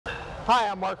Hi,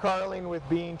 I'm Mark Harling with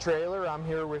Bean Trailer. I'm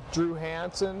here with Drew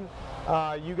Hansen.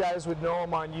 You guys would know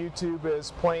him on YouTube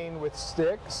as Playing with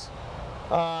Sticks.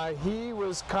 He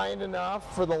was kind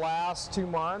enough for the last 2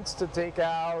 months to take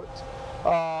out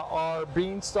our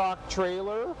Beanstalk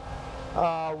trailer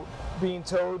being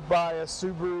towed by a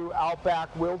Subaru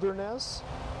Outback Wilderness.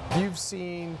 You've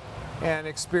seen and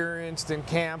experienced and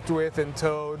camped with and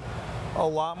towed a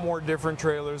lot more different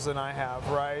trailers than I have,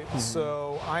 right? Mm-hmm.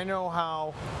 So I know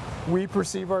how we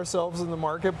perceive ourselves in the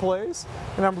marketplace,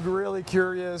 and I'm really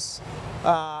curious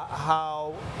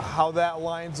how that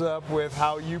lines up with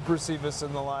how you perceive us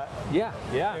in the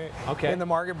in the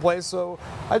marketplace. So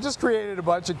I just created a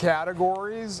bunch of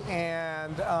categories,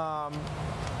 and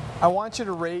I want you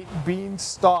to rate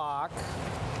Beanstalk.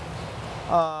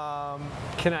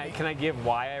 Can I give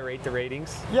why I rate the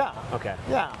ratings? Yeah. Okay.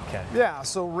 Yeah. Okay. Yeah.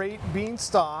 So rate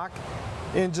Beanstalk,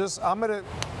 and just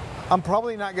I'm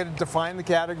probably not going to define the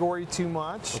category too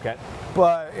much. Okay.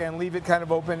 And leave it kind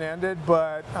of open-ended.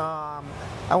 But I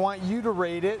want you to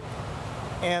rate it,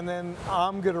 and then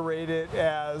I'm going to rate it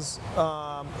as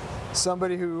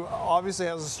somebody who obviously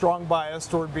has a strong bias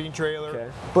toward Bean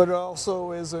Trailer, but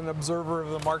also is an observer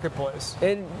of the marketplace.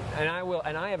 And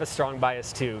I have a strong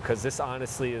bias too, because this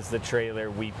honestly is the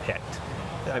trailer we picked.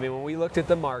 Yeah. I mean, when we looked at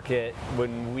the market,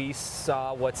 when we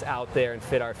saw what's out there and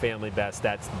fit our family best,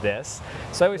 that's this.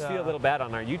 So I always feel a little bad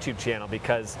on our YouTube channel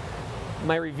because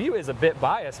my review is a bit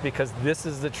biased because this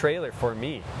is the trailer for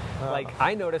me. Like,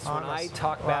 I notice when I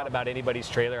talk bad about anybody's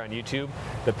trailer on YouTube,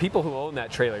 the people who own that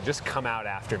trailer just come out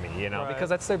after me, you know, because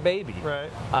that's their baby.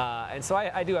 Right. And so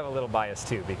I do have a little bias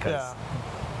too because,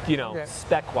 you know,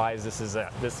 spec-wise,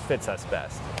 this fits us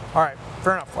best. All right,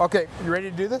 fair enough. Okay, you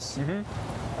ready to do this? Mm-hmm.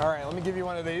 All right, let me give you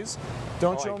one of these.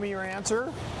 Don't show me your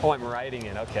answer. Oh, I'm writing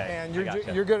it. Okay. And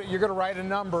you're gonna write a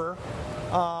number.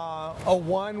 A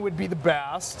 1 would be the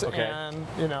best, and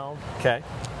you know,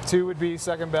 2 would be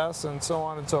second best, and so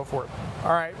on and so forth.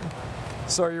 All right.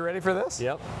 So are you ready for this?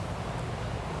 Yep.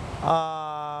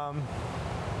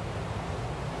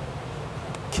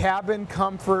 Cabin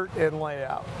comfort and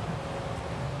layout.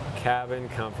 Cabin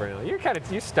comfort.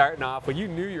 You're starting off. Well, you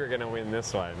knew you were gonna win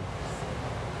this one.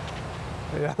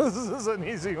 Yeah, this is an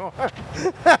easy one.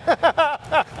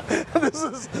 this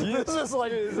is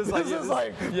like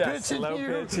pitching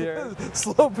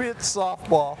slow pitch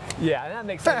softball. Yeah, and that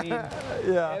makes sense. I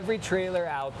mean, every trailer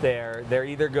out there, they're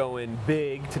either going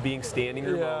big to being standing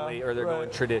room only, or they're going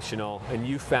traditional. And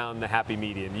you found the happy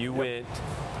medium. You went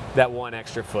that 1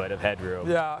 extra foot of headroom.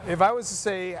 Yeah. If I was to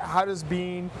say, how does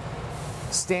Bean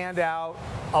stand out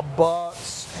above,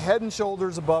 head and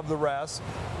shoulders above the rest,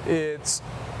 it's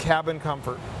cabin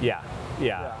comfort. Yeah.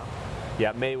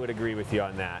 May would agree with you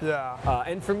on that. Yeah.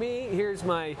 And for me, here's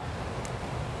my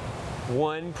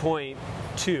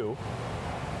 1.2.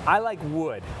 I like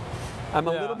wood. I'm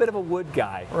a little bit of a wood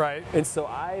guy. Right. And so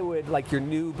I would, like your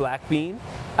new black bean,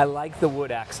 I like the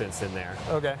wood accents in there.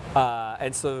 Okay.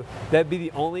 And so that'd be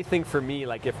the only thing for me.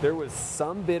 Like if there was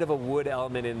some bit of a wood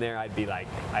element in there, I'd be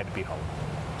home.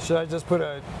 Should I just put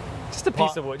just a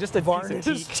piece of wood, just a piece of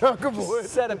teak. Chunk of wood.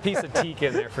 Set a piece of teak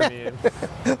in there for me.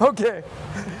 Okay,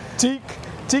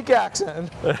 teak accent.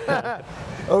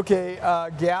 Okay,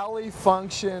 galley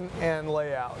function and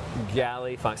layout.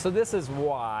 Galley function. So this is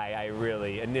why I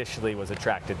really initially was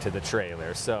attracted to the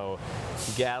trailer. So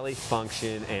galley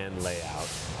function and layout.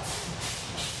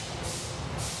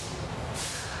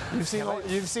 You've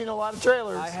seen a lot of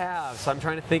trailers. I have. So I'm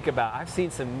trying to think about. I've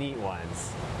seen some neat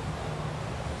ones.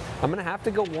 I'm going to have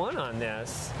to go 1 on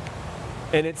this.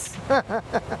 And it's,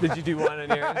 did you do 1 on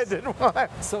yours? I did 1.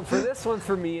 So for this one,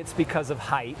 for me, it's because of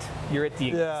height. You're at the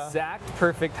exact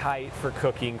perfect height for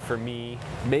cooking for me.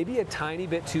 Maybe a tiny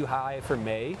bit too high for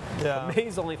May. Yeah. But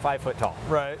May's only 5 foot tall.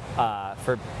 Right.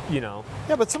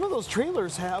 Yeah, but some of those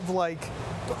trailers have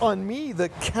on me, the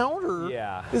counter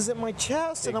is at my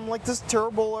chest, and I'm like, this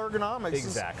terrible ergonomics.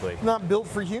 Exactly. It's not built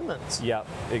for humans. Yep,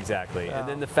 exactly. Yeah. And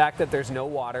then the fact that there's no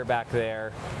water back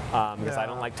there, because I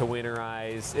don't like to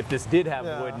winterize. If this did have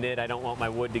wood in it, I don't want my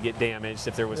wood to get damaged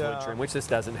if there was wood trim, which this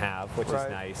doesn't have, which is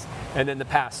nice. And then the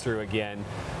pass-through again.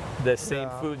 The same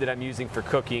food that I'm using for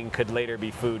cooking could later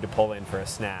be food to pull in for a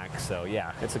snack. So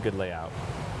yeah, it's a good layout.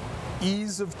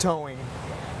 Ease of towing.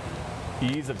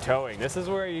 Ease of towing. This is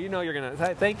where you're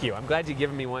gonna. Thank you. I'm glad you've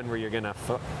given me one where you're gonna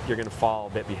fall a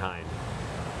bit behind.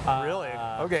 Really?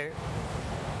 Okay.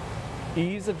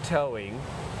 Ease of towing.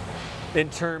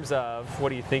 In terms of,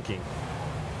 what are you thinking?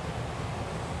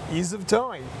 Ease of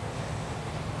towing.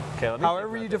 Okay. Let me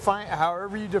however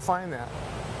you define that.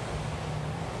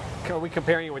 are we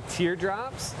comparing it with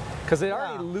teardrops? Because it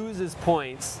already loses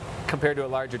points compared to a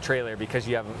larger trailer because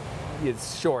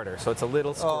it's shorter, so it's a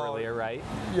little squirrelier, right?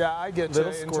 Yeah, I get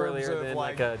little you. In squirrelier terms of than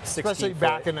like a 16 especially foot.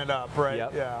 backing it up, right?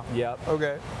 Yep. Yeah. Yep.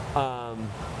 Okay.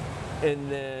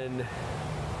 And then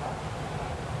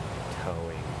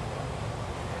towing.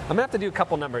 I'm gonna have to do a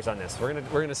couple numbers on this. We're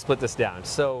gonna split this down.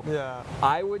 So yeah,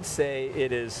 I would say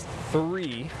it is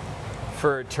 3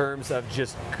 for terms of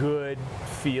just good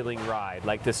feeling ride.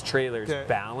 Like this trailer's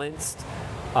balanced.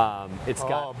 It's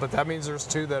got. But that means there's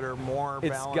 2 that are more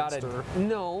balanced.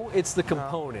 No, it's the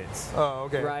components. Oh,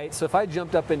 okay. Right. So if I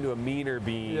jumped up into a meaner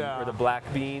bean or the black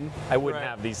bean, I wouldn't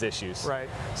have these issues. Right.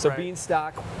 So bean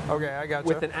stock. Okay, I got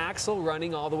you. With an axle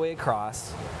running all the way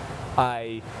across,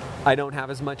 I don't have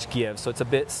as much give, so it's a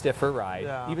bit stiffer ride.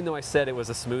 Yeah. Even though I said it was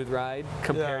a smooth ride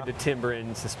compared to timber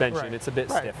and suspension, it's a bit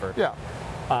stiffer. Yeah.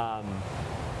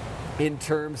 In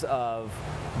terms of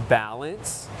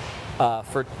balance,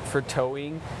 for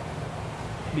towing,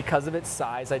 because of its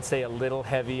size, I'd say a little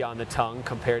heavy on the tongue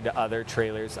compared to other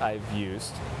trailers I've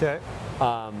used. Okay.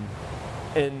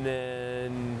 And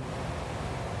then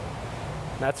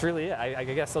that's really it. I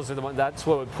guess those are the ones. That's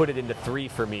what would put it into 3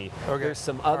 for me. Okay. There's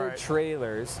some other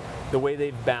trailers, the way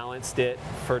they've balanced it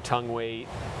for tongue weight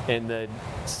and the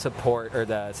support or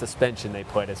the suspension they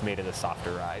put has made it a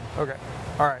softer ride. Okay.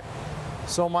 All right.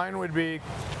 So mine would be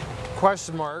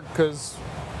question mark because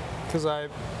I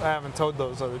haven't towed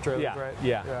those other trailers, right?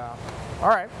 Yeah. Yeah. All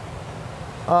right.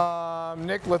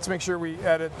 Nick, let's make sure we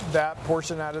edit that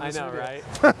portion out of this video. Right?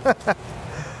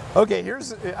 Okay,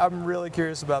 I'm really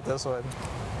curious about this one.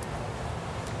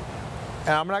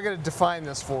 And I'm not going to define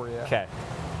this for you. Okay.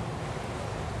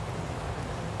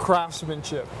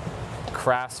 Craftsmanship.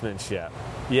 Craftsmanship.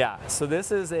 Yeah. So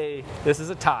this is a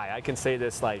tie. I can say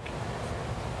this like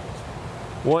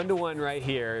 1-to-1 right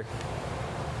here.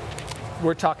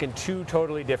 We're talking 2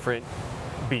 totally different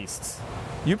beasts.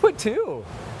 You put 2.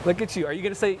 Look at you. Are you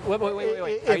going to say? Wait.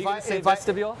 Are you going to say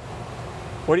vestibule?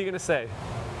 What are you going to say?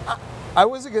 I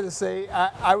wasn't going to say.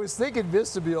 I was thinking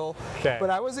vestibule, but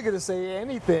I wasn't going to say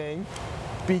anything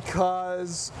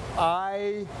because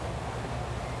I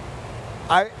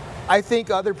think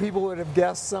other people would have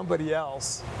guessed somebody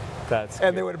else.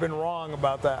 And they would have been wrong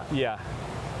about that. Yeah.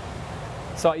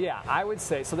 So yeah, I would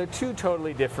say, so they're 2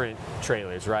 totally different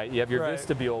trailers, right? You have your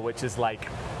vestibule, which is like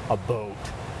a boat.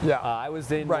 Yeah. I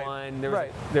was in one.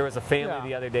 There was a family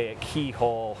the other day at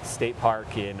Keyhole State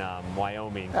Park in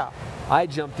Wyoming. Yeah. I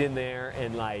jumped in there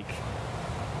and like,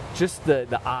 just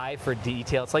the eye for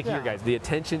detail. It's like your guys, the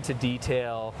attention to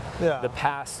detail, the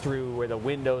pass through where the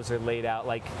windows are laid out.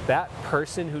 Like that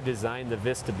person who designed the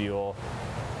vestibule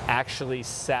actually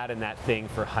sat in that thing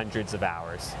for hundreds of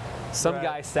hours. Some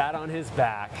guy sat on his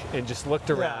back and just looked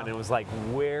around and was like,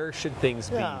 where should things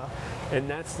be? And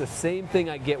that's the same thing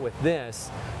I get with this,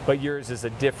 but yours is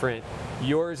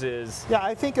yours is... Yeah,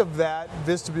 I think of that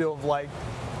vestibule of like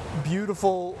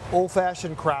beautiful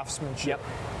old-fashioned craftsmanship.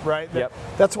 Right?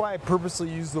 That's why I purposely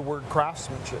use the word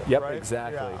craftsmanship. Yep, right?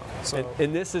 exactly. Yeah, so.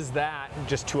 And this is that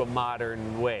just to a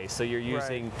modern way. So you're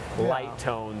using light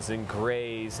tones and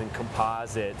grays and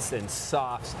composites and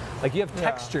softs. Like you have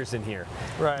textures in here.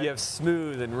 Right. You have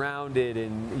smooth and rounded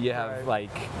and you have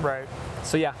like... Right.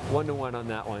 So yeah, 1-to-1 on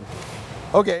that one.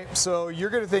 Okay, so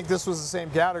you're going to think this was the same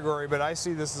category, but I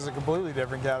see this as a completely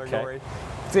different category. Okay.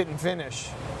 Fit and finish.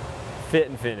 Fit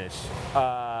and finish.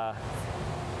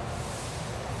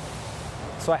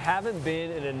 So I haven't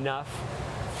been in enough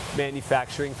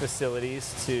manufacturing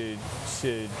facilities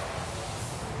to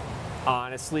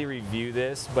honestly review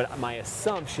this, but my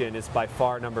assumption is by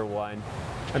far number 1.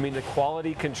 I mean, the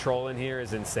quality control in here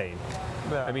is insane.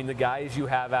 Yeah. I mean, the guys you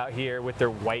have out here with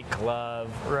their white glove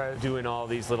doing all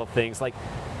these little things. Like,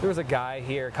 there was a guy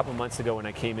here a couple months ago when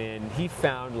I came in, he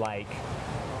found like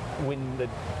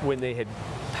when they had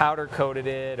powder coated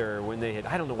it or when they had,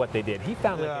 I don't know what they did, he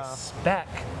found like a speck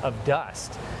of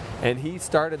dust and he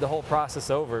started the whole process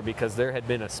over because there had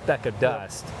been a speck of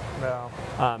dust.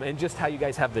 And just how you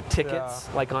guys have the tickets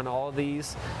like on all of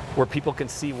these where people can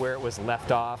see where it was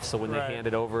left off, so when they hand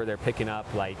it over they're picking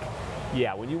up like,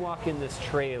 when you walk in this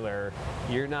trailer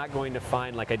you're not going to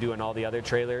find, like I do in all the other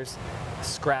trailers,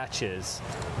 scratches,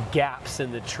 gaps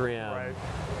in the trim,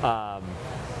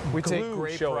 we take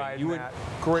great pride in that.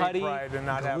 Great pride in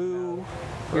not having that.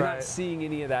 You're not seeing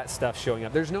any of that stuff showing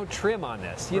up. There's no trim on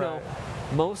this. You know,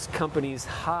 most companies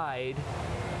hide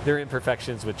their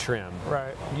imperfections with trim.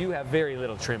 Right. You have very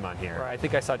little trim on here. I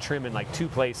think I saw trim in like 2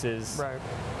 places.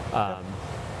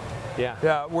 Yeah.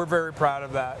 Yeah, we're very proud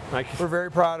of that. We're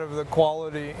very proud of the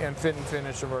quality and fit and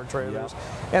finish of our trailers.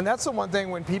 Yeah. And that's the one thing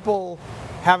when people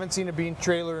haven't seen a bean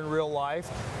trailer in real life,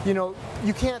 you know,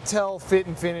 you can't tell fit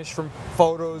and finish from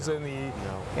photos and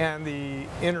the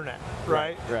internet,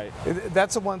 right? Right.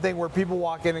 That's the one thing where people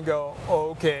walk in and go, oh,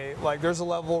 okay, like there's a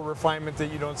level of refinement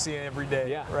that you don't see every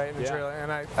day, right, in the trailer.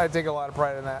 And I take a lot of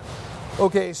pride in that.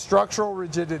 Okay, structural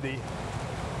rigidity.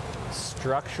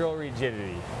 Structural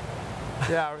rigidity.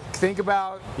 Yeah, think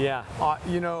about, yeah,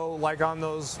 you know, like on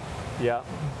those yeah,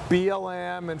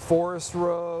 BLM and forest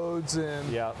roads and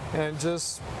yeah, and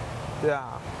just,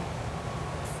 yeah.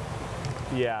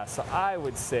 Yeah, so I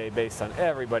would say based on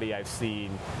everybody I've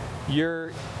seen,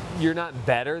 you're not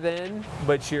better than,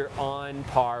 but you're on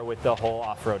par with the whole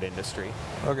off-road industry.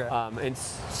 Okay. And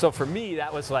so for me,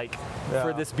 that was like,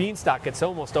 for this beanstalk, it's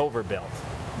almost overbuilt.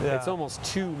 Yeah. It's almost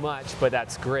too much, but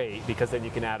that's great because then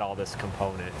you can add all this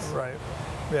components. Right.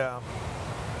 Yeah.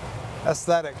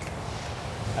 Aesthetic.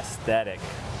 Aesthetic.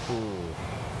 Ooh.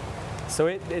 So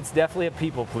it's definitely a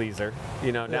people pleaser.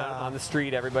 You know, down on the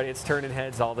street, it's turning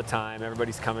heads all the time.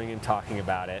 Everybody's coming and talking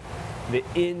about it. The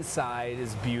inside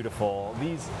is beautiful.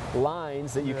 These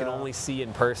lines that you can only see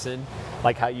in person,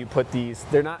 like how you put these,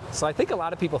 they're not, so I think a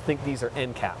lot of people think these are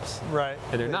end caps. Right.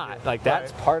 And they're not. Like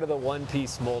that's part of the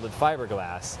one-piece molded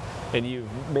fiberglass. And you've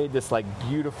made this like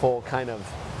beautiful kind of,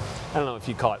 I don't know if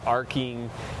you call it arcing,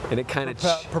 and it kind of...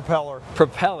 Propeller.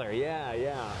 Propeller,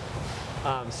 yeah.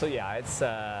 So yeah, it's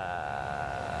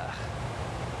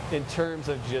in terms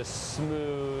of just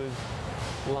smooth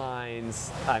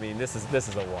lines. I mean, this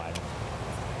is a one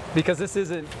because this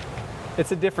isn't.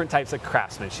 It's a different types of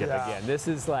craftsmanship again. This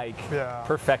is like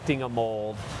perfecting a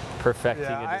mold, perfecting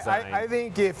a design. I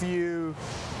think if you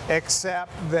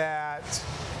accept that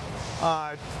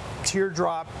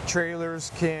teardrop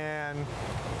trailers can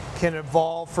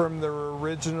evolve from their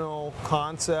original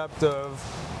concept of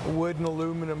wood and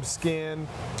aluminum skin,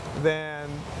 then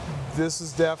this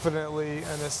is definitely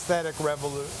an aesthetic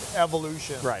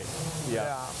evolution. Right.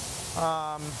 Yeah.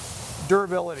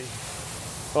 Durability.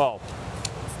 Oh.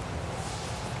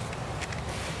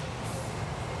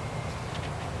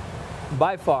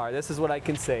 By far, this is what I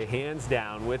can say, hands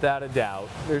down, without a doubt.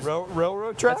 There's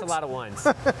railroad tracks? That's a lot of ones.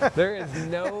 there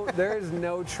is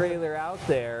no trailer out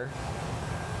there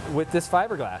with this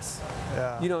fiberglass.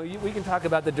 Yeah. You know, we can talk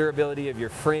about the durability of your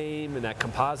frame and that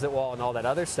composite wall and all that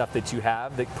other stuff that you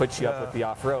have that puts you up with the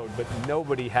off-road, but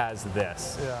nobody has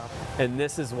this. Yeah. And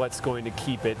this is what's going to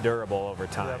keep it durable over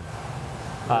time. Yep.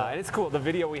 And it's cool. The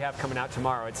video we have coming out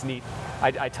tomorrow, it's neat.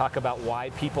 I talk about why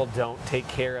people don't take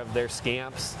care of their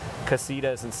scamps,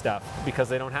 casitas and stuff, because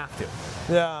they don't have to.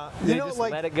 Yeah. They just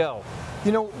let it go.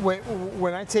 You know,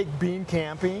 when I take bean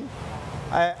camping,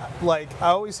 I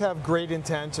always have great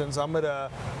intentions. I'm gonna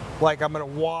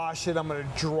wash it, I'm gonna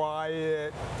dry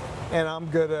it, and I'm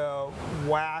gonna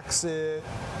wax it,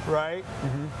 right?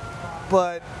 Mm-hmm.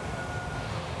 But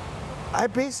I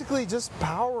basically just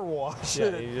power wash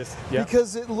it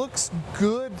because it looks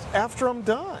good after I'm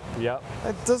done. Yep.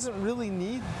 It doesn't really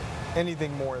need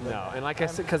anything more than that. No, and like I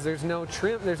said, because there's no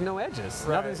trim, there's no edges.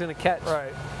 Right. Nothing's gonna catch.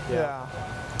 Right. Yeah.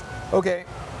 Okay,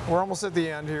 we're almost at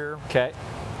the end here. Okay.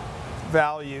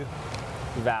 Value.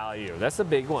 That's a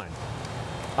big one.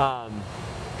 And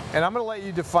I'm going to let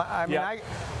you define. I mean,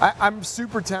 I'm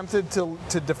super tempted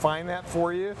to define that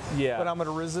for you. Yeah. But I'm going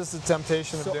to resist the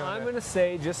temptation of doing it. So I'm going to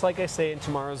say, just like I say in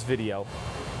tomorrow's video,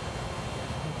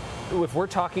 if we're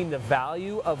talking the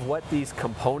value of what these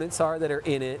components are that are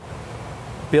in it,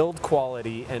 build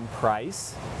quality and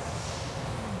price,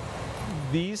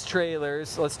 these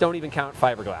trailers, let's don't even count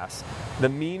fiberglass. The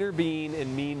meaner bean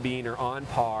and mean bean are on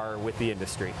par with the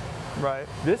industry. Right.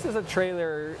 This is a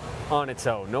trailer on its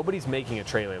own. Nobody's making a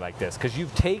trailer like this because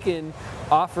you've taken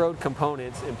off-road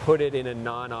components and put it in a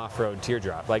non-off-road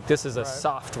teardrop. Like this is a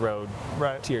soft road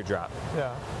teardrop.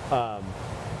 Yeah.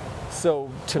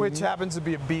 Which happens to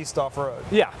be a beast off-road.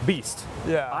 Yeah, beast.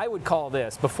 Yeah. I would call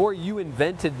this, before you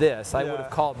invented this, I would have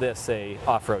called this a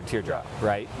off-road teardrop,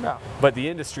 right? Yeah. But the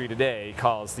industry today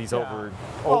calls these overbuilt.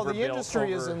 Well, the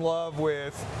industry is in love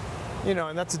with, you know,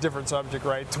 and that's a different subject,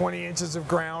 right? 20 inches of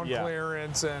ground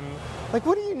clearance, and like,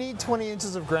 what do you need 20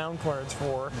 inches of ground clearance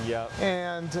for? Yep.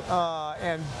 And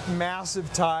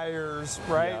massive tires,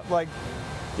 right? Yep. Like,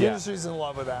 the industry's in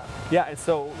love with that. Yeah, and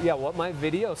so, what my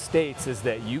video states is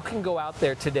that you can go out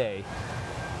there today,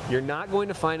 you're not going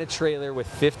to find a trailer with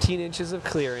 15 inches of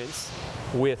clearance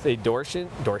with a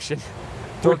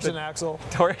Torsion axle.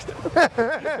 Dexter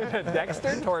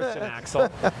torsion axle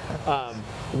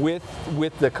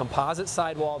with the composite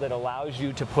sidewall that allows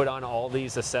you to put on all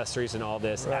these accessories and all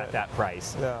this at that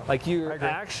price. Yeah. Like you're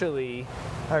actually,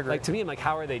 I agree. like to me, I'm like,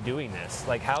 how are they doing this?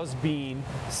 Like, how's Bean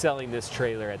selling this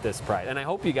trailer at this price? And I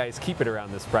hope you guys keep it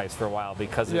around this price for a while,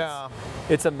 because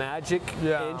it's a magic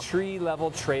entry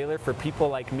level trailer for people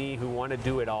like me who want to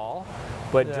do it all,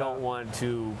 but don't want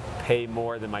to pay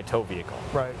more than my tow vehicle.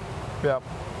 Right. Yep.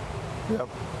 Yep.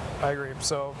 I agree.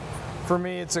 So for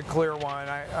me, it's a clear one.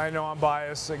 I know I'm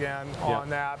biased again on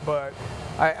that, but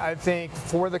I think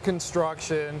for the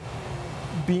construction,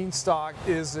 Beanstalk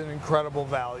is an incredible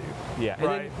value. Yeah, and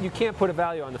then you can't put a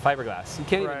value on the fiberglass. You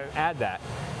can't even add that.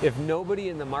 If nobody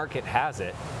in the market has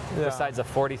it, besides a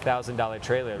 $40,000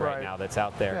 trailer right now that's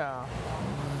out there. Yeah.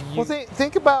 Well,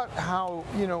 think about how,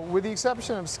 you know, with the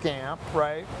exception of Scamp,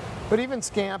 right? But even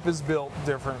Scamp is built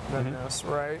different than this,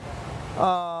 right?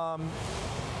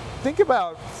 Think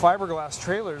about fiberglass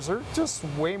trailers. They're just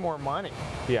way more money.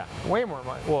 Yeah. Way more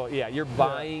money. Well, yeah, you're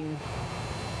buying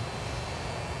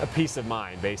a peace of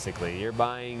mind, basically. You're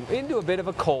buying into a bit of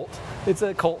a cult. It's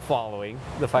a cult following,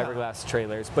 the fiberglass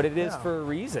trailers, but it is for a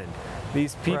reason.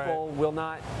 These people will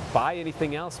not buy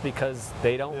anything else because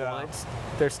they don't want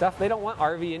their stuff. They don't want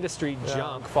RV industry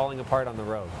junk falling apart on the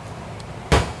road.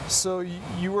 So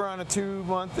you were on a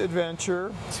 2-month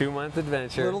adventure. 2-month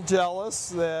adventure. A little jealous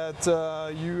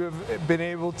that you have been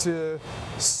able to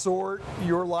sort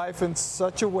your life in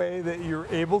such a way that you're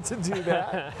able to do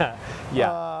that.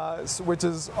 Which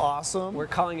is awesome. We're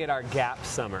calling it our gap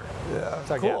summer. Yeah,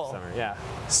 it's our gap summer. Yeah.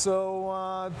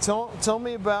 So tell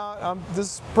me about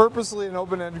this is purposely an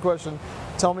open-ended question.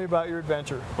 Tell me about your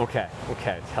adventure. Okay.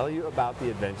 Tell you about the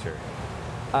adventure.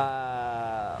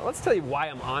 Let's tell you why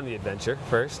I'm on the adventure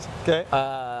first. Okay.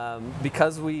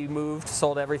 Because we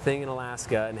sold everything in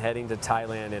Alaska and heading to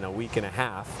Thailand in a week and a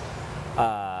half,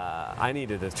 I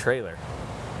needed a trailer.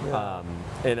 Yeah.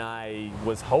 And I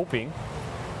was hoping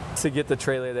to get the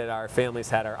trailer that our families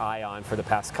had our eye on for the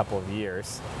past couple of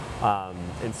years.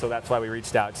 And so that's why we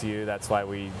reached out to you. That's why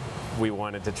we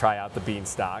wanted to try out the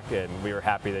Beanstalk, and we were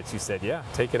happy that you said, yeah,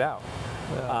 take it out.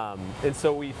 Yeah. And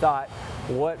so we thought,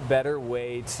 what better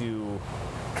way to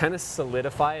kind of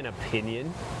solidify an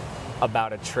opinion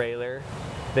about a trailer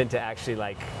than to actually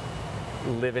like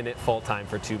live in it full time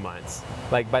for 2 months.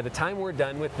 Like by the time we're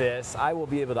done with this, I will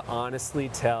be able to honestly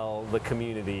tell the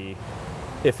community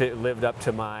if it lived up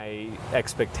to my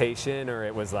expectation or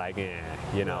it was like,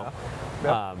 you know.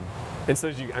 Yeah. And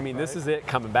so, this is it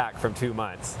coming back from 2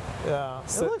 months. Yeah,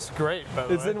 so it looks great, by the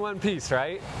way. It's in one piece,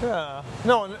 right? Yeah.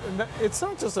 No, it's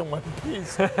not just in one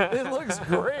piece. It looks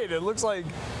great. It looks like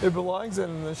it belongs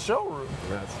in the showroom.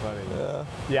 That's funny.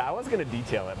 Yeah, I was going to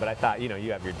detail it, but I thought,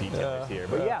 you have your detailers here.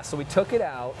 But so we took it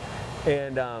out,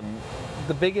 and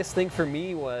the biggest thing for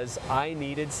me was I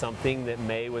needed something that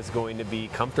May was going to be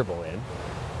comfortable in.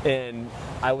 And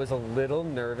I was a little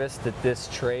nervous that this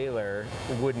trailer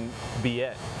wouldn't be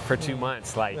it for 2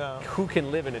 months. Like, who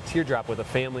can live in a Teardrop with a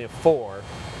family of 4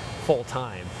 full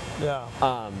time? Yeah.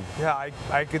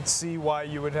 I could see why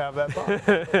you would have that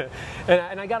thought.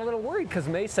 and I got a little worried because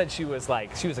May said she was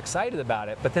excited about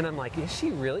it, but then I'm like, is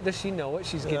she really? Does she know what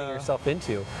she's getting herself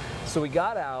into? So we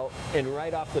got out, and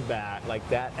right off the bat, like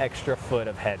that extra foot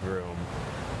of headroom.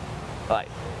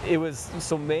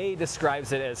 So May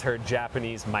describes it as her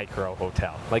Japanese micro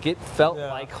hotel. Like it felt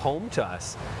like home to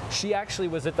us. She actually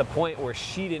was at the point where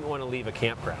she didn't want to leave a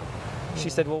campground. She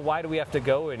said, well, why do we have to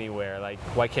go anywhere? Like,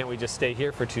 why can't we just stay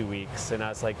here for 2 weeks? And I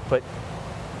was like, but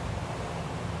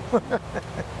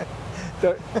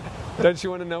don't you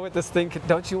want to know what this thing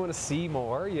don't you want to see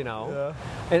more, Yeah.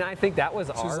 And I think that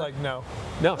was She's like, no.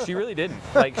 No, she really didn't.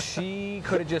 Like, she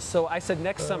could have just, I said,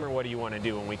 next summer, what do you want to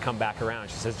do when we come back around?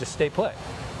 She says, just stay put.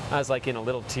 I was like, in a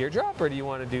little Teardrop, or do you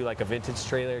want to do like a vintage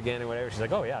trailer again or whatever? She's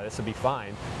like, oh yeah, this would be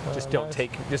fine. Just don't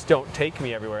take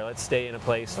me everywhere. Let's stay in a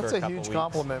place for a couple weeks. That's a huge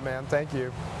compliment, man. Thank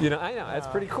you. I know, that's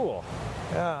pretty cool.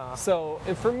 Yeah. So,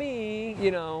 and for me,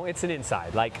 it's an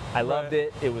inside. Like, I loved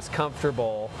it. It was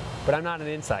comfortable, but I'm not an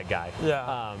inside guy.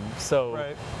 Yeah.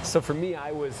 So for me,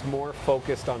 I was more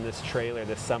focused on this trailer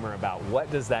this summer about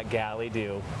what does that galley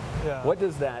do? Yeah. What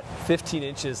does that 15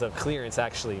 inches of clearance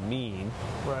actually mean?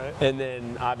 Right. And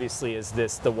then obviously, is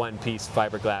this the one-piece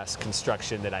fiberglass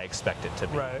construction that I expect it to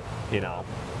be? Right.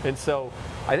 And so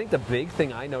I think the big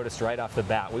thing I noticed right off the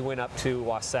bat, we went up to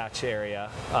Wasatch area,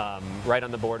 right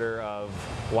on the border of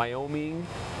Wyoming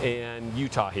and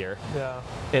Utah here. Yeah.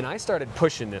 And I started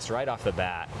pushing this right off the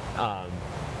bat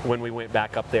when we went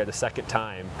back up there the second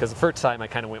time, because the first time I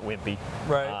kind of went wimpy.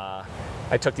 Right.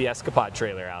 I took the Escapade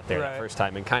trailer out there that first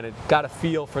time and kind of got a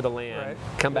feel for the land.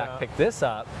 Come back, pick this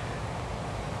up.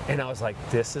 And I was like,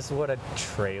 this is what a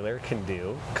trailer can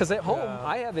do. Because at home,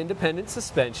 I have independent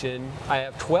suspension. I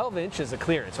have 12 inches of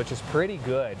clearance, which is pretty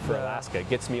good for Alaska. It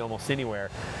gets me almost anywhere.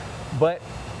 But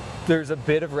there's a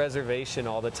bit of reservation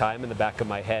all the time in the back of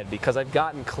my head because I've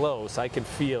gotten close. I can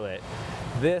feel it.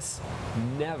 This,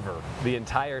 never, the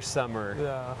entire summer.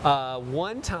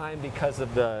 One time because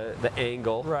of the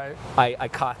angle, I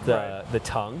caught the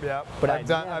tongue. But I've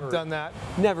done that.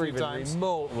 Never even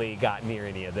remotely got near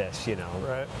any of this, you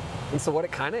know. And so what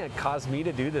it kind of caused me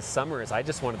to do this summer is I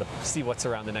just wanted to see what's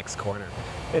around the next corner.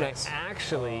 And I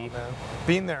actually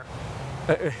being there,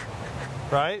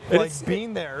 right? Like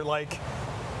being there, like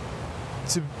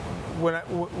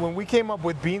when we came up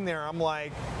with being there, I'm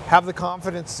like, have the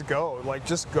confidence to go, like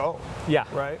just go.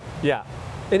 Right.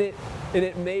 And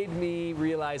it made me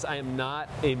realize I am not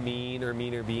a mean or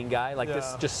meaner being guy. Like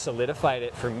this just solidified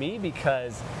it for me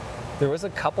because there was a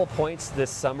couple points this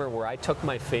summer where I took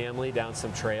my family down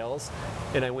some trails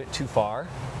and I went too far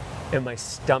and my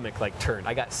stomach like turned.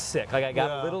 I got sick. Like I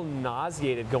got a little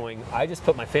nauseated going, I just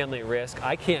put my family at risk.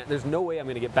 I can't, there's no way I'm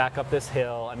gonna get back up this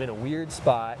hill. I'm in a weird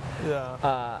spot.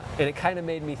 And it kind of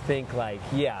made me think like,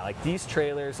 like these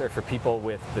trailers are for people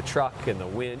with the truck and the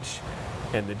winch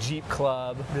and the Jeep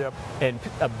Club and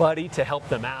a buddy to help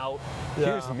them out.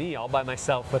 Here's me all by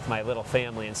myself with my little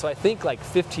family. And so I think like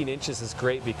 15 inches is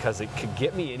great because it could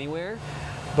get me anywhere,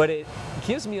 but it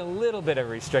gives me a little bit of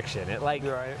restriction. It like,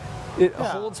 it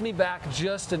holds me back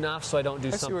just enough so I don't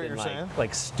do something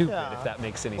like stupid, if that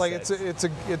makes any sense.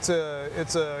 Like it's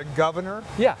a governor.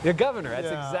 Yeah, a governor. That's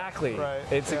exactly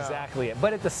it's exactly it.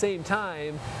 But at the same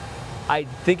time, I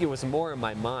think it was more in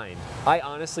my mind. I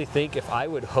honestly think if I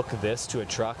would hook this to a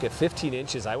truck at 15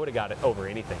 inches, I would have got it over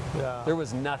anything. There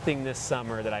was nothing this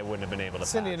summer that I wouldn't have been able to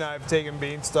Cindy and I have taken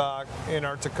Beanstalk in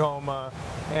our Tacoma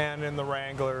and in the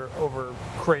Wrangler over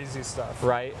crazy stuff.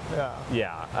 Right?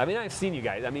 Yeah. I mean, I've seen you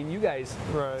guys. I mean, you guys.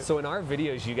 So in our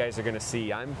videos, you guys are going to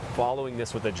see I'm following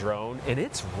this with a drone, and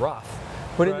it's rough.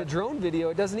 But in the drone video,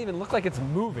 it doesn't even look like it's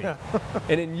moving.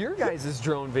 And in your guys'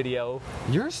 drone video,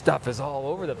 your stuff is all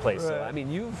over the place. So I mean,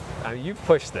 you've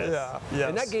pushed this.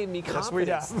 And that gave me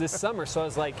confidence this summer. So I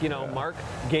was like, you know, Mark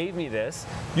gave me this.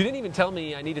 You didn't even tell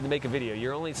me I needed to make a video.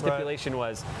 Your only stipulation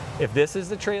was, if this is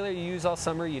the trailer you use all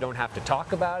summer, you don't have to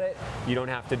talk about it. You don't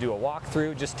have to do a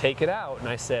walkthrough. Just take it out. And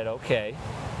I said, okay.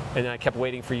 And then I kept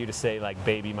waiting for you to say, like,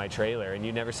 baby, my trailer. And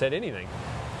you never said anything.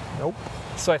 Nope.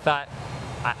 So I thought,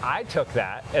 I took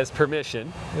that as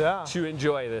permission to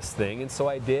enjoy this thing, and so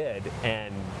I did.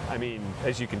 And I mean,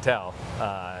 as you can tell,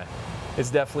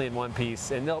 it's definitely in one piece.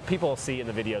 And people will see in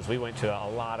the videos, we went to a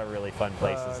lot of really fun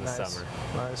places this summer.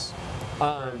 Nice.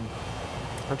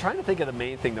 I'm trying to think of the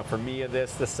main thing, though, for me of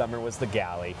this summer was the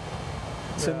galley.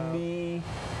 To me,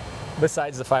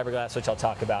 besides the fiberglass, which I'll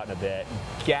talk about in a bit,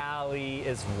 galley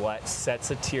is what sets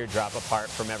a Teardrop apart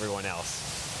from everyone else.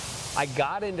 I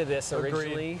got into this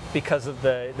originally because of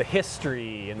the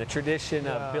history and the tradition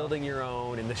of building your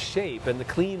own and the shape and the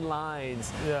clean lines.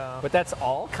 But that's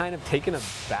all kind of taken a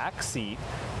backseat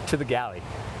to the galley.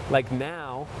 Like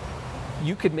now,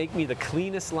 you could make me the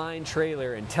cleanest line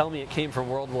trailer and tell me it came from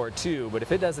World War II, but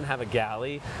if it doesn't have a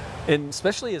galley, and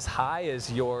especially as high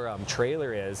as your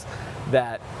trailer is,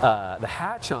 that the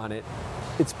hatch on it,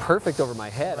 it's perfect over my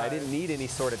head. I didn't need any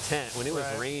sort of tent. When it was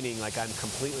raining, like I'm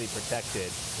completely protected.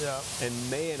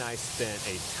 And May and I spent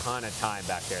a ton of time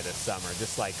back there this summer,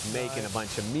 just like making a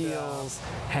bunch of meals,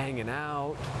 hanging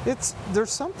out. There's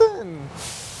something,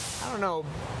 I don't know,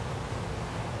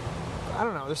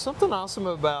 there's something awesome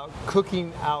about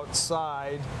cooking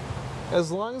outside, as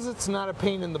long as it's not a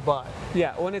pain in the butt.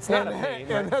 Yeah, when it's not a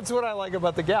pain. And that's what I like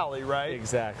about the galley, right?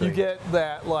 Exactly. You get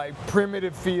that like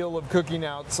primitive feel of cooking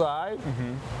outside,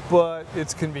 but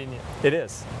it's convenient. It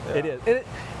is. It is.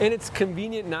 And it's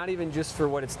convenient not even just for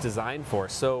what it's designed for.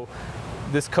 So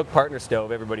this Cook Partner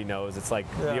stove, everybody knows, it's like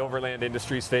the Overland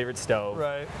Industries' favorite stove.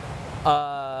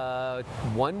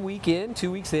 1 week in,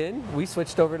 2 weeks in, we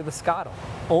switched over to the Scottle,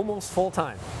 almost full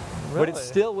time. But it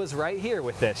still was right here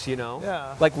with this, you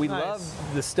know? Like we love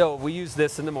the stove. We use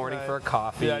this in the morning for a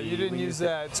coffee. You didn't use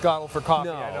that Scottle for coffee,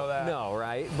 I know that. No,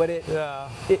 right? But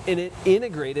it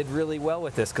integrated really well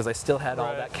with this because I still had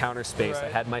all that counter space. I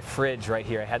had my fridge right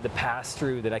here. I had the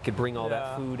pass-through that I could bring all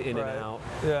that food in and out.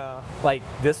 Like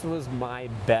this was my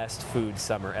best food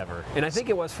summer ever. And I think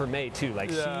it was for May too.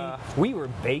 Like we were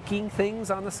baking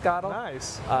things on the Scottle.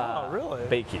 Nice. Oh, really?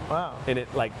 Baking. Wow. And it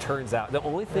like turns out, the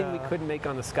only thing we couldn't make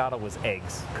on the Scottle was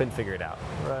eggs. Couldn't figure it out.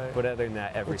 Right. But other than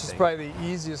that, everything. Which is probably the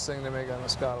easiest thing to make on a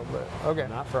scuttlebutt. Okay.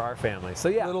 Not for our family. So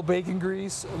yeah. Little bacon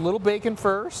grease, a little bacon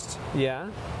first. Yeah.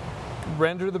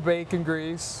 Render the bacon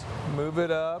grease, move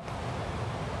it up,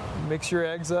 mix your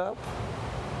eggs up,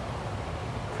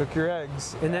 cook your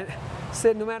eggs. And then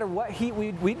said no matter what heat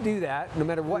we'd do that, no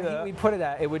matter what heat we'd put it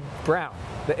at, it would brown.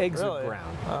 The eggs would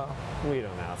brown. Oh. We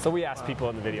don't know. So we asked people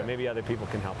in the video. Maybe other people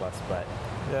can help us, but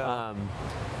yeah.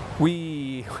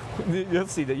 You'll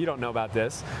see that you don't know about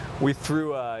this. We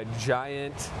threw a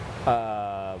giant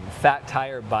fat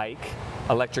tire bike,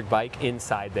 electric bike,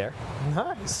 inside there.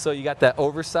 Nice. So you got that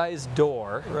oversized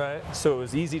door. Right. So it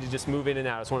was easy to just move in and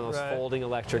out. It's one of those folding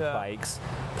electric Yeah. bikes.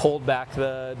 Pulled back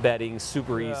the bedding,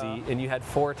 super Yeah. easy, and you had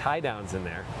 4 tie downs in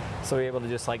there. So we were able to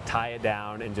just like tie it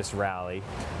down and just rally.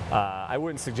 I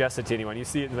wouldn't suggest it to anyone. You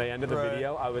see it at the end of the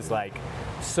video. I was like,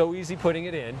 so easy putting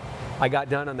it in. I got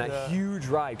done on that huge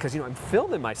ride because I'm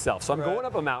filming myself. So I'm going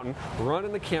up a mountain,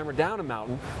 running the camera down a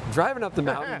mountain, driving up the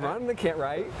mountain, running the camera,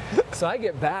 right? So I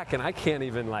get back and I can't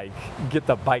even like get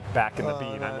the bike back in the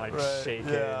bean. I'm like shaking.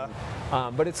 Yeah.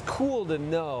 But it's cool to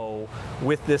know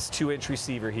with this 2-inch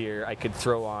receiver here, I could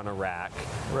throw on a rack.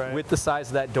 Right. With the size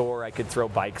of that door, I could throw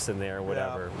bikes in there or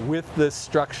whatever. Yeah. With the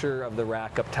structure of the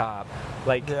rack up top,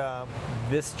 like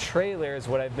this trailer is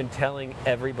what I've been telling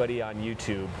everybody on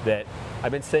YouTube, that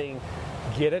I've been saying,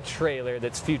 get a trailer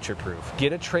that's future-proof.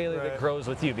 Get a trailer that grows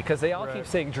with you, because they all keep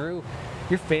saying, Drew,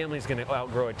 your family's going to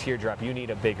outgrow a Teardrop. You need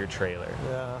a bigger trailer.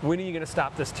 Yeah. When are you going to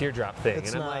stop this Teardrop thing?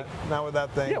 It's and I'm like, not with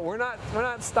that thing. yeah, we're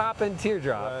not stopping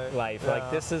Teardrop life. Yeah.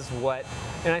 Like this is what,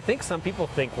 and I think some people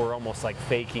think we're almost like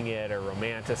faking it or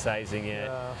romanticizing it.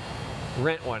 Yeah.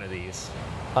 Rent one of these.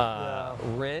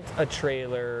 Rent a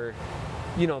trailer.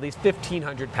 You know, these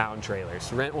 1,500-pound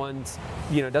trailers. Rent ones.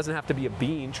 You know, it doesn't have to be a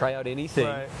bean. Try out anything,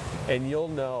 and you'll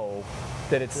know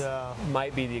that it's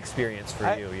might be the experience for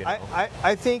you. You know,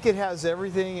 I think it has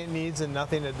everything it needs and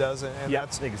nothing it doesn't, and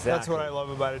that's what I love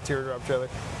about a Teardrop trailer.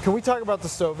 Can we talk about the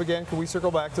stove again? Can we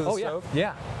circle back to the stove?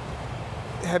 Yeah.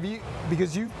 Have you,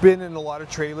 because you've been in a lot of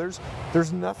trailers,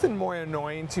 there's nothing more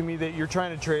annoying to me that you're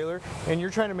trying to trailer and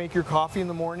you're trying to make your coffee in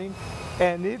the morning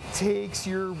and it takes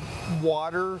your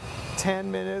water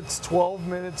 10 minutes, 12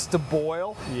 minutes to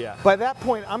boil. Yeah. By that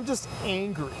point, I'm just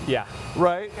angry. Yeah.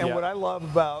 Right? And what I love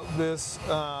about this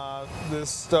this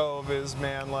stove is,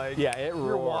 man, like, it roars.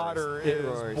 Your water is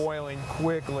roars. boiling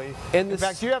quickly. And in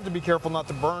fact, you have to be careful not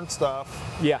to burn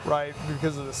stuff. Yeah. Right?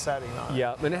 Because of the setting on it.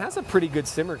 Yeah, and it has a pretty good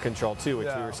simmer control too, which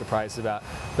we were surprised about.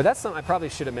 But that's something I probably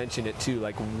should have mentioned it too.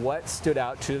 Like, what stood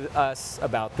out to us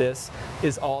about this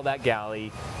is all that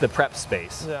galley, the prep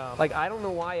space. Yeah. Like, I don't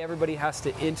know why everybody has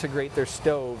to integrate their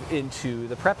stove into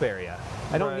the prep area.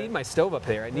 I don't need my stove up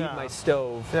there. I need my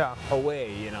stove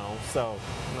away, you know. So,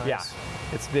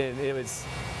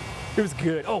 it was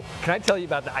good. Oh, can I tell you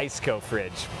about the Iceco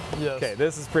fridge? Yes. Okay,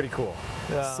 this is pretty cool.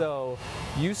 Yeah. So,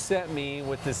 you sent me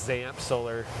with this Zamp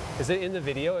solar. Is it in the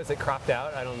video? Is it cropped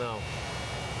out? I don't know.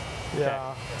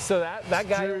 Yeah. Okay. So that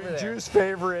guy over there. Drew's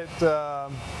favorite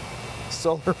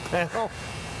solar panel.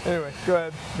 Anyway, go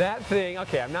ahead. That thing,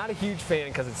 okay, I'm not a huge fan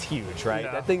because it's huge, right?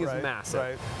 Yeah, that thing is massive.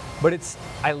 Right. But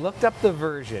I looked up the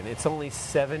version. It's only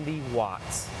 70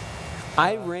 watts.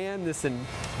 I ran this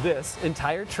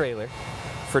entire trailer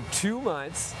for 2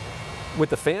 months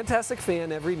with a fantastic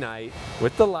fan every night,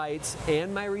 with the lights,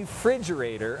 and my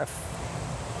refrigerator, a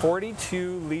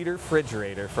 42-liter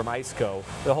refrigerator from Iceco,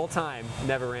 the whole time,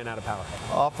 never ran out of power.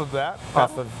 Off of that?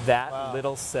 Off of that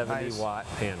little 70-watt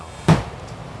panel.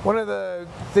 One of the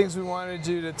things we wanted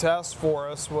you to test for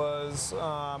us was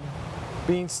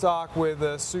Beanstalk with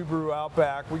a Subaru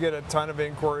Outback. We get a ton of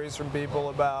inquiries from people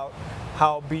about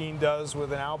how Bean does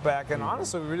with an Outback, and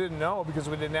honestly we didn't know because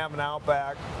we didn't have an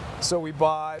Outback, so we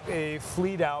bought a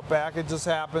fleet Outback. It just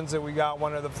happens that we got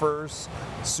one of the first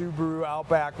Subaru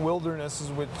Outback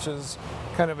Wildernesses, which is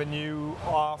kind of a new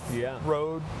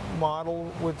off-road model,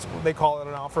 which they call it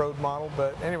an off-road model.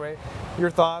 But anyway, your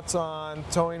thoughts on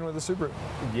towing with a Subaru?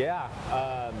 Yeah.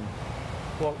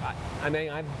 Well, I mean,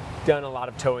 I've done a lot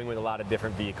of towing with a lot of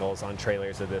different vehicles on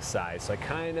trailers of this size, so I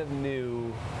kind of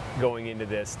knew going into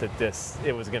this that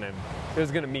it was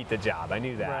gonna meet the job. I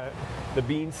knew that. Right. The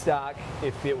Beanstalk,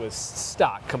 if it was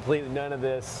stock, completely none of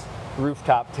this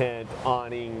rooftop tent,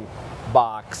 awning,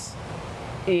 box,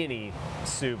 any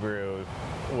Subaru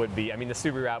would be, I mean, the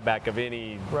Subaru Outback of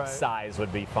any Right. size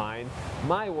would be fine.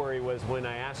 My worry was when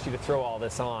I asked you to throw all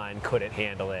this on, could it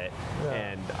handle it? Yeah.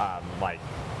 And like,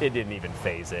 it didn't even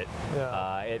phase it.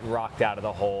 Yeah. It rocked out of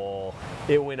the hole.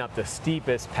 It went up the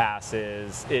steepest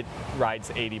passes. It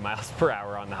rides 80 miles per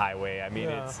hour on the highway. I mean,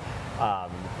 Yeah. it's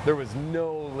there was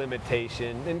no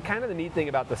limitation. And kind of the neat thing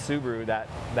about the Subaru,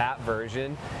 that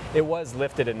version, it was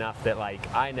lifted enough that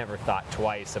like I never thought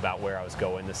twice about where I was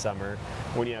going this summer.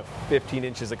 When you have 15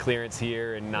 inches of clearance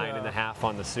here and 9.5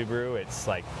 on the Subaru, it's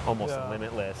like almost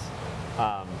limitless.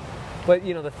 But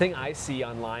you know, the thing I see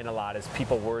online a lot is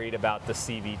people worried about the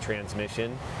CV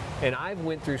transmission. And I've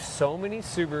went through so many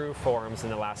Subaru forums in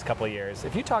the last couple of years.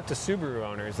 If you talk to Subaru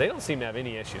owners, they don't seem to have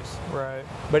any issues. Right.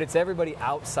 But it's everybody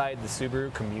outside the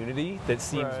Subaru community that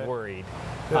seems worried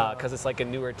because it's like a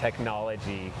newer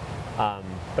technology.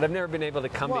 But I've never been able to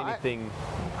come to anything.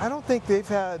 I don't think they've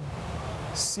had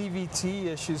CVT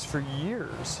issues for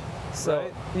years. So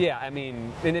right? yeah, I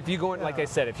mean, and if you go in, like I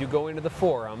said, if you go into the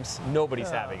forums, nobody's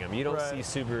having them. You don't Right.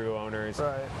 see Subaru owners.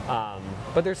 Right.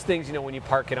 But there's things, you know, when you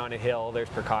park it on a hill, there's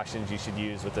precautions you should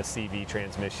use with the CV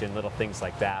transmission, little things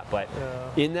like that. But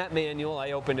in that manual,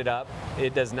 I opened it up.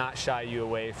 It does not shy you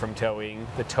away from towing.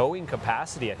 The towing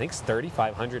capacity, I think, is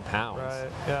 3,500 pounds. Right.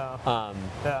 Yeah.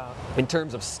 Yeah. In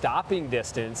terms of stopping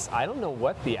distance, I don't know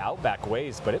what the Outback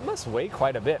weighs, but it must weigh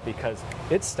quite a bit because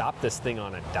it stopped this thing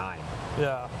on a dime.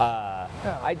 Yeah.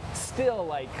 I still,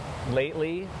 like,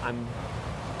 lately, I'm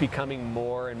becoming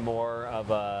more and more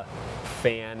of a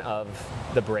fan of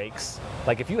the brakes.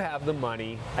 Like, if you have the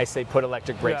money, I say put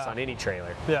electric brakes on any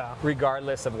trailer. Yeah.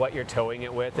 Regardless of what you're towing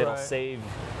it with, it'll Right. save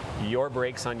your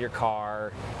brakes on your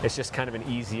car. It's just kind of an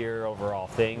easier overall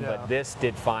thing, but this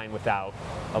did fine without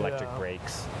electric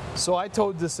brakes. So I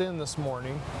towed this in this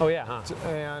morning. Oh yeah, huh?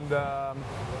 And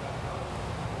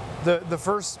the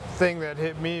first thing that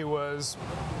hit me was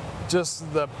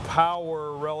just the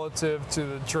power relative to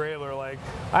the trailer. Like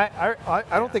I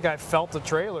don't think I felt the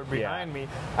trailer behind me.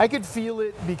 I could feel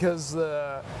it because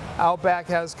the Outback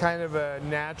has kind of a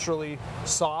naturally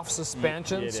soft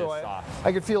suspension, so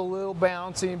I could feel a little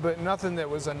bouncing, but nothing that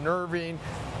was unnerving,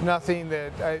 nothing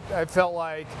that I felt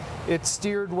like it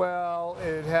steered well,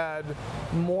 it had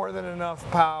more than enough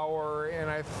power, and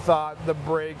I thought the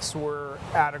brakes were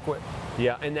adequate.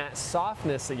 Yeah, and that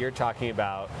softness that you're talking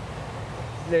about,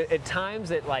 at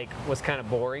times it like was kind of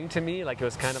boring to me, like it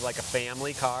was kind of like a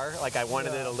family car, like I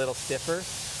wanted it a little stiffer.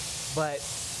 But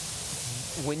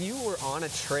when you were on a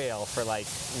trail for like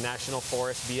National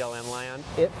Forest BLM land,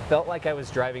 it felt like I was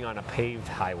driving on a paved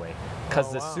highway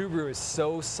because the Subaru is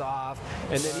so soft.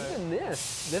 And then even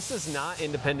this is not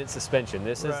independent suspension.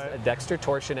 This is a Dexter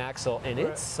torsion axle, and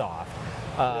it's soft.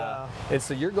 And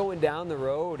so you're going down the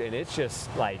road and it's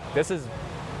just like, this is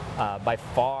by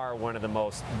far one of the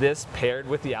most, this paired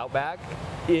with the Outback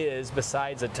is,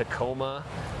 besides a Tacoma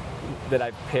that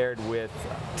I've paired with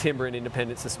timber and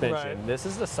independent suspension, this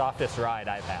is the softest ride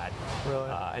I've had. Really?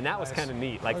 And that was kind of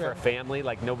neat, like for a family,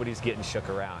 like nobody's getting shook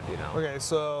around, you know. Okay,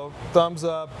 so thumbs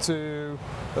up to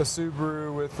a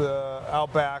Subaru with a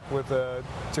Outback with a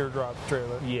teardrop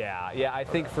trailer. Yeah, I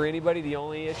think for anybody, the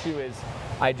only issue is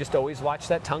I just always watch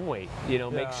that tongue weight. You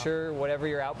know, make sure whatever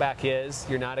your Outback is,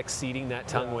 you're not exceeding that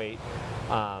tongue weight.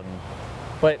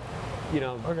 But, you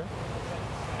know,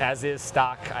 as is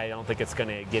stock, I don't think it's going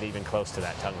to get even close to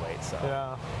that tongue weight. So.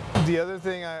 Yeah. The other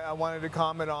thing I wanted to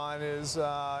comment on is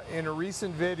in a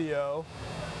recent video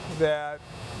that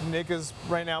Nick is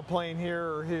right now playing here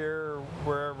or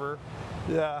wherever.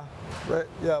 Yeah, right.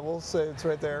 Yeah, we'll say it's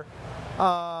right there.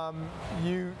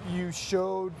 You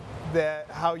showed that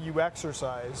how you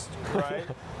exercised, right?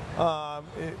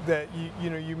 That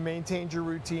you maintained your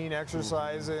routine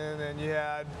exercising, and you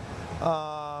had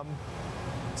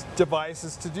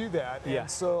devices to do that. And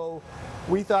so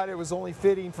we thought it was only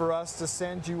fitting for us to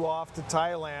send you off to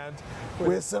Thailand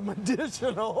with some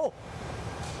additional.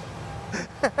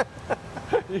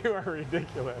 You are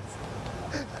ridiculous.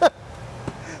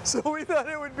 So we thought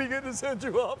it would be good to send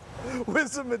you off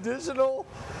with some additional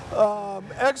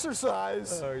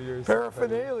exercise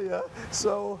paraphernalia.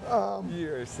 So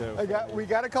you're so we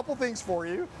got a couple things for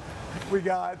you. We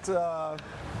got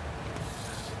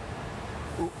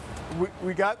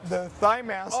we got the Thigh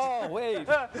Master. Oh wait,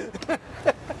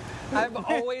 I've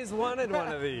always wanted one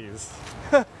of these.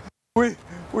 We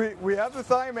have the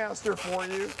Thigh Master for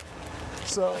you.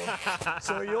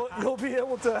 So you'll be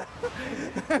able to.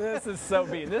 This is so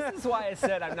bean. This is why I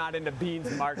said I'm not into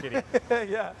beans marketing.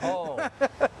 Yeah. Oh,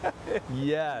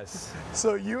 yes.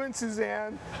 So you and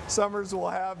Suzanne Summers will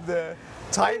have the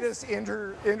tightest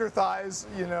inner thighs,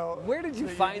 you know. Where did you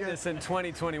find this in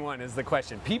 2021 is the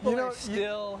question. People are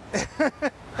still...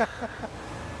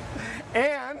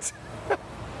 And...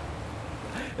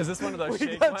 Is this one of those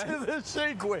shake got weights? to the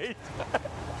shake weight.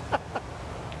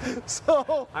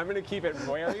 So... I'm going to keep it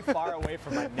very far away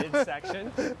from my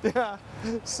midsection. Yeah.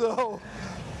 So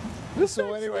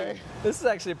anyway... This is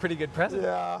actually a pretty good present.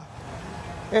 Yeah.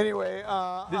 Anyway...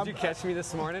 Did you catch me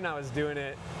this morning? I was doing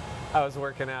it... I was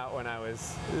working out when I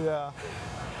was... Yeah.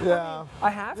 Yeah. I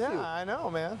have to. Yeah, I know,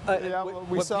 man. Yeah,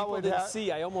 we saw what didn't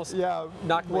see. I almost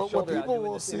knocked my shoulder out. What people doing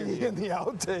will this see interview. in the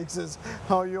outtakes is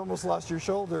how you almost lost your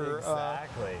shoulder.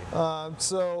 Exactly.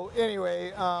 So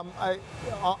anyway,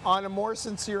 on a more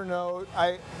sincere note,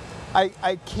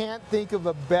 I can't think of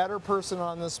a better person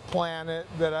on this planet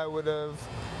that I would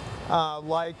have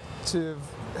liked to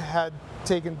have had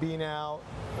taken Bean out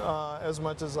as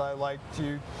much as I liked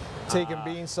you taking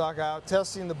Beanstalk out,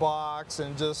 testing the box,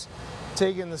 and just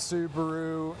taking the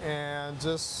Subaru, and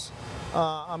just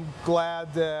I'm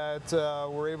glad that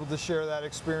we're able to share that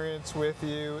experience with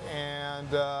you, and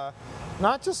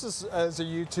not just as a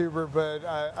YouTuber, but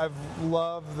I've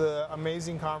loved the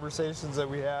amazing conversations that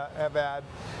we have had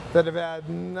that have had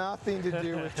nothing to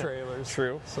do with trailers.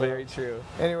 True, so, very true.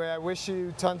 Anyway, I wish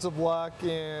you tons of luck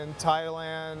in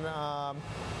Thailand.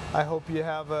 I hope you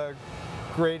have a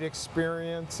great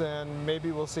experience, and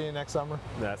maybe we'll see you next summer.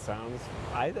 That sounds,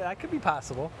 that could be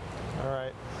possible. All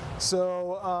right.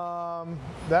 So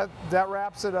that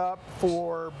wraps it up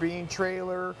for Bean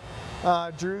Trailer.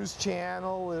 Drew's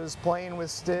channel is Playing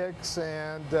with Sticks,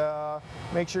 and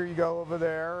make sure you go over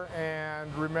there,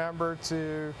 and remember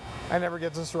to, I never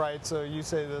get this right, so you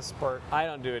say this part. I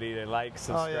don't do it either. Like,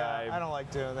 subscribe. Oh yeah, I don't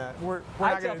like doing that. We're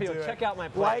I not tell going to people, do it. check out my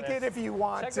playlist. Like it if you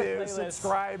want Check the to, playlist.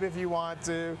 subscribe if you want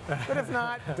to, but if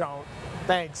not, don't.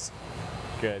 Thanks.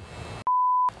 Good.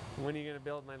 When are you going to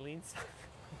build my lean stuff?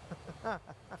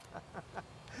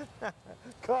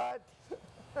 Cut.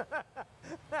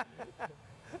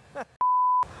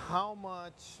 How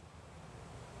much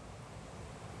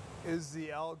is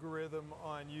the algorithm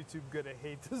on YouTube going to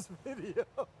hate this video?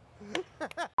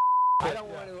 I don't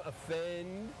want to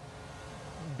offend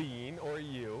Bean or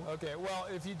you. Okay, well,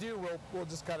 if you do, we'll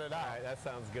just cut it out. All right, that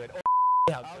sounds good. Oh,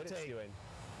 how good it's doing.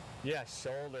 Yeah,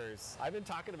 shoulders. I've been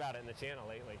talking about it in the channel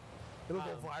lately. It'll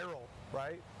go viral,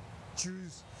 right?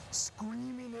 Drew's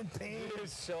screaming in pain.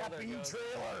 Drew's shoulder at Bean goes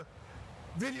Trailer.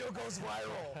 Video goes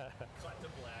viral. Cut to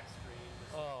black screen.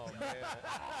 Oh, man.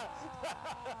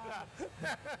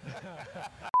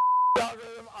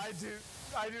 Algorithm,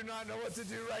 I do not know what to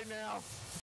do right now.